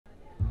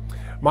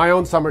My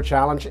own summer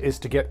challenge is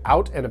to get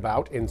out and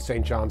about in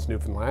St. John's,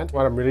 Newfoundland.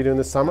 What I'm really doing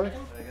this summer?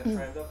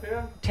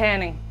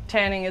 Tanning.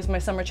 Tanning is my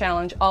summer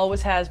challenge.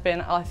 Always has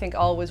been. I think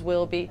always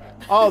will be.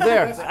 Oh,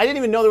 there. I didn't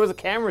even know there was a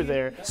camera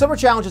there. Summer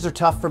challenges are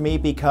tough for me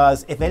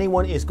because if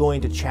anyone is going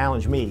to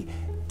challenge me,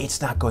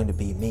 it's not going to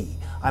be me.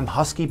 I'm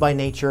husky by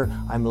nature,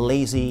 I'm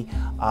lazy,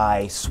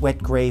 I sweat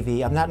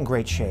gravy, I'm not in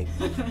great shape.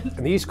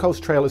 And the East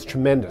Coast Trail is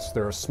tremendous.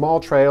 There are small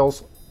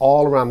trails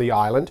all around the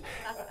island.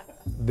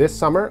 This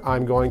summer,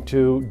 I'm going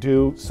to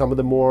do some of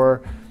the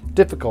more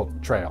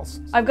difficult trails.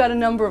 I've got a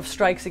number of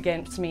strikes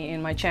against me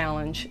in my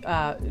challenge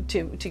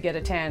to get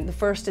a tan. The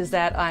first is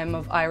that I'm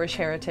of Irish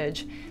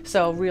heritage,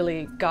 so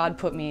really God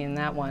put me in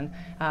that one,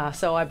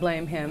 so I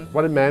blame him.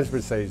 What did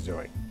management say he's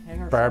doing?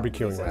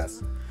 Barbecuing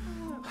less.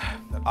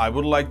 I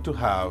would like to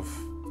have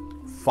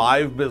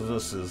 5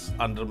 businesses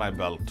under my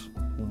belt,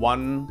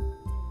 one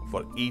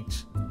for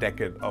each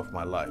decade of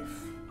my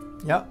life.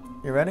 Yep,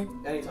 you ready?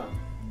 Anytime.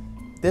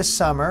 This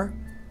summer,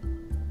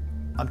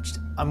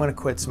 I'm gonna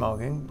quit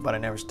smoking, but I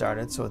never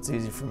started, so it's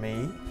easy for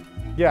me.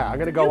 Yeah, I'm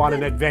gonna go on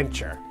an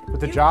adventure.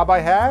 With the job I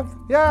have,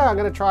 yeah, I'm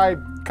gonna try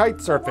kite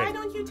surfing. Why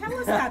don't you tell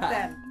us that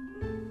then?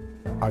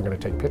 I'm gonna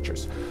take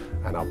pictures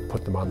and I'll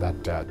put them on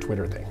that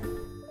Twitter thing.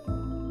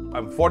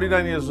 I'm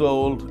 49 years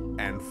old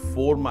and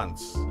 4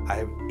 months. I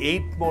have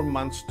 8 more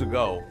months to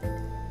go.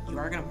 You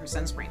are going to wear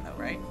sunscreen though,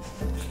 right?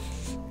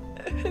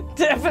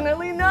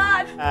 Definitely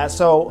not.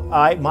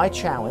 My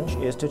challenge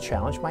is to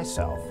challenge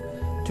myself,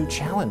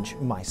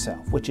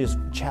 which is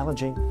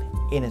challenging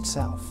in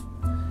itself.